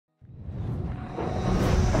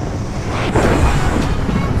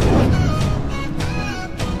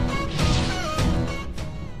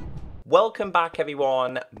welcome back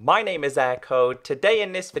everyone. My name is Echo. Today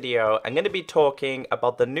in this video, I'm going to be talking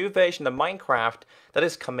about the new version of Minecraft that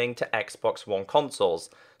is coming to Xbox One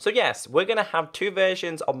consoles. So yes, we're going to have two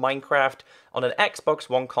versions of Minecraft on an Xbox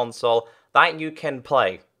One console that you can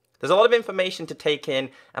play. There's a lot of information to take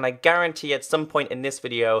in, and I guarantee at some point in this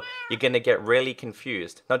video, you're going to get really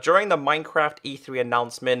confused. Now, during the Minecraft E3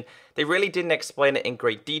 announcement, they really didn't explain it in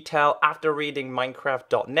great detail. After reading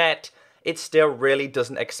Minecraft.net, it still really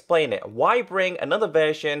doesn't explain it. Why bring another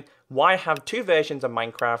version? Why have two versions of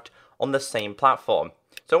Minecraft on the same platform?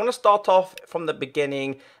 So I want to start off from the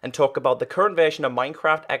beginning and talk about the current version of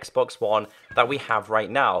Minecraft Xbox One that we have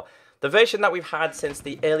right now. The version that we've had since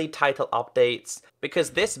the early title updates,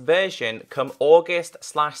 because this version come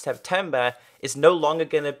August/September is no longer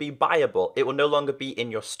going to be buyable. It will no longer be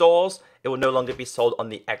in your stores. It will no longer be sold on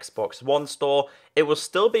the Xbox One store. It will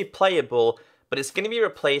still be playable, but it's going to be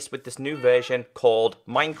replaced with this new version called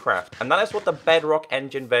Minecraft. And that is what the Bedrock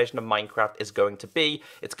Engine version of Minecraft is going to be.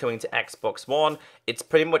 It's coming to Xbox One. It's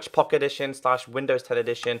pretty much Pocket Edition / Windows 10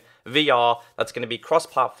 Edition VR. That's going to be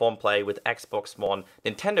cross-platform play with Xbox One,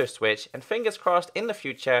 Nintendo Switch, and fingers crossed in the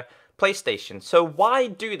future, PlayStation. So why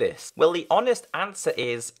do this? Well, the honest answer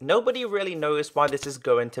is nobody really knows why this is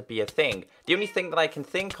going to be a thing. The only thing that I can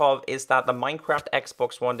think of is that the Minecraft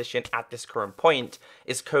Xbox One Edition at this current point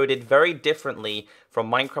is coded very differently from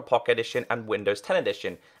Minecraft Pocket Edition and Windows 10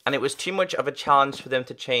 Edition. And it was too much of a challenge for them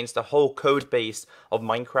to change the whole code base of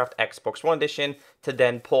Minecraft Xbox One Edition to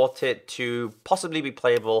then port it to possibly be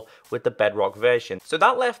playable with the Bedrock version. So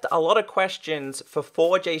that left a lot of questions for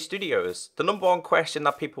 4J Studios. The number one question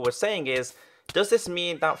that people were saying is, does this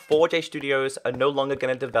mean that 4J Studios are no longer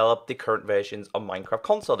going to develop the current versions of Minecraft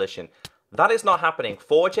Console Edition? That is not happening.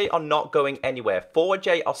 4J are not going anywhere.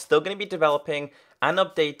 4J are still going to be developing and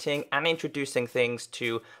updating and introducing things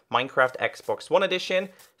to Minecraft Xbox One Edition,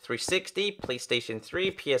 360, PlayStation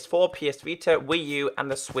 3, PS4, PS Vita, Wii U, and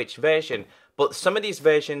the Switch version. But some of these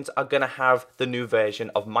versions are going to have the new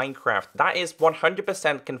version of Minecraft. That is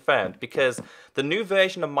 100% confirmed because the new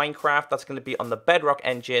version of Minecraft that's going to be on the Bedrock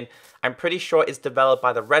engine, I'm pretty sure is developed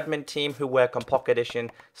by the Redmond team who work on Pocket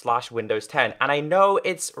Edition / Windows 10. And I know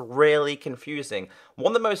it's really confusing.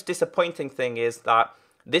 One of the most disappointing thing is that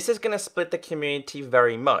this is going to split the community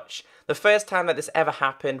very much. The first time that this ever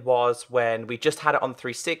happened was when we just had it on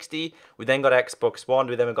 360, we then got Xbox One,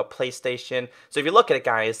 we then got PlayStation. So if you look at it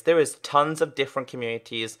guys, there is tons of different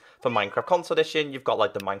communities for Minecraft Console Edition. You've got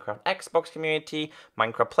like the Minecraft Xbox community,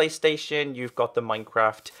 Minecraft PlayStation, you've got the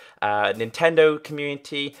Minecraft Nintendo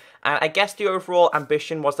community. And I guess the overall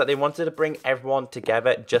ambition was that they wanted to bring everyone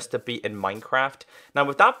together just to be in Minecraft. Now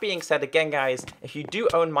with that being said, again guys, if you do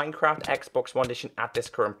own Minecraft Xbox One Edition at this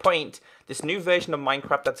current point, this new version of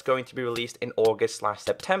Minecraft that's going to be released in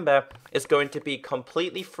August/September is going to be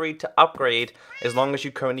completely free to upgrade as long as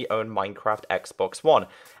you currently own Minecraft Xbox One.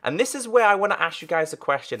 And this is where I want to ask you guys a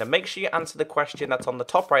question, and make sure you answer the question that's on the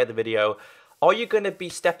top right of the video. Are you going to be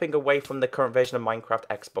stepping away from the current version of Minecraft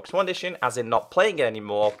Xbox One Edition, as in not playing it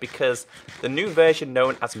anymore, because the new version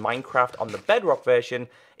known as Minecraft on the Bedrock version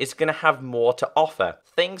is going to have more to offer?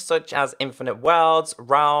 Things such as infinite worlds,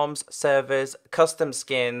 realms, servers, custom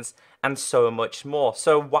skins, and so much more.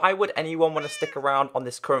 So why would anyone want to stick around on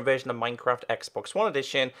this current version of Minecraft Xbox One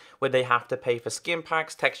Edition where they have to pay for skin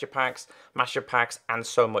packs, texture packs, master packs, and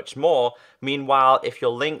so much more? Meanwhile, if you're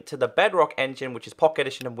linked to the Bedrock engine, which is Pocket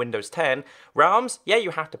Edition and Windows 10, realms, yeah, you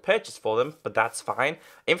have to purchase for them, but that's fine.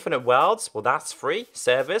 Infinite worlds, well, that's free.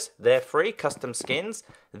 Servers, they're free. Custom skins,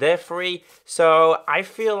 they're free. So I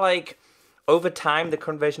feel like over time, the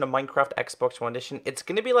current version of Minecraft Xbox One Edition, it's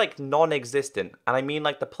going to be like non-existent. And I mean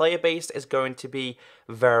like the player base is going to be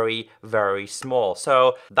very, very small.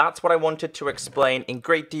 So that's what I wanted to explain in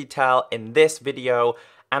great detail in this video.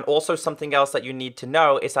 And also something else that you need to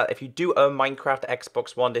know is that if you do own Minecraft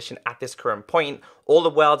Xbox One Edition at this current point, all the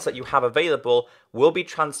worlds that you have available will be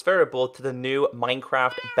transferable to the new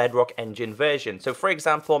Minecraft Bedrock Engine version. So for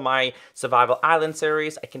example, my Survival Island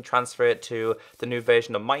series, I can transfer it to the new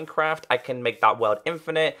version of Minecraft. I can make that world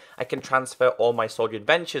infinite. I can transfer all my Soldier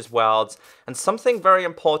Adventures worlds. And something very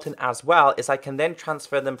important as well is I can then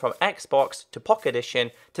transfer them from Xbox to Pocket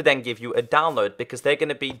Edition to then give you a download, because they're going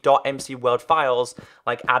to be .mc world files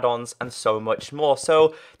like add-ons and so much more.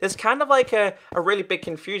 So there's kind of like a really big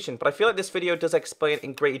confusion, but I feel like this video does explain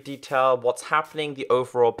in great detail what's happening abandoning the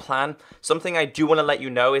overall plan. Something I do want to let you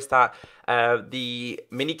know is that the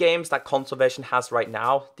mini games that console version has right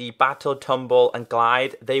now, the Battle, Tumble, and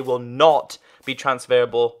Glide, they will not be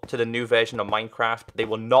transferable to the new version of Minecraft. They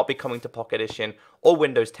will not be coming to Pocket Edition or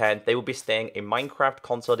Windows 10. They will be staying a Minecraft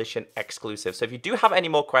Console Edition exclusive. So if you do have any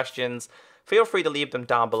more questions, feel free to leave them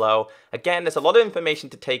down below. Again, there's a lot of information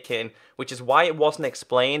to take in, which is why it wasn't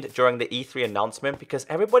explained during the E3 announcement, because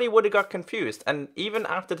everybody would have got confused. And even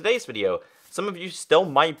after today's video, some of you still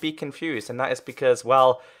might be confused, and that is because,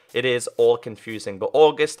 well, it is all confusing. But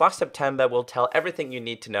last September, will tell everything you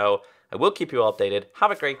need to know. I will keep you updated.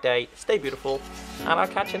 Have a great day, stay beautiful, and I'll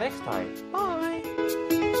catch you next time. Bye!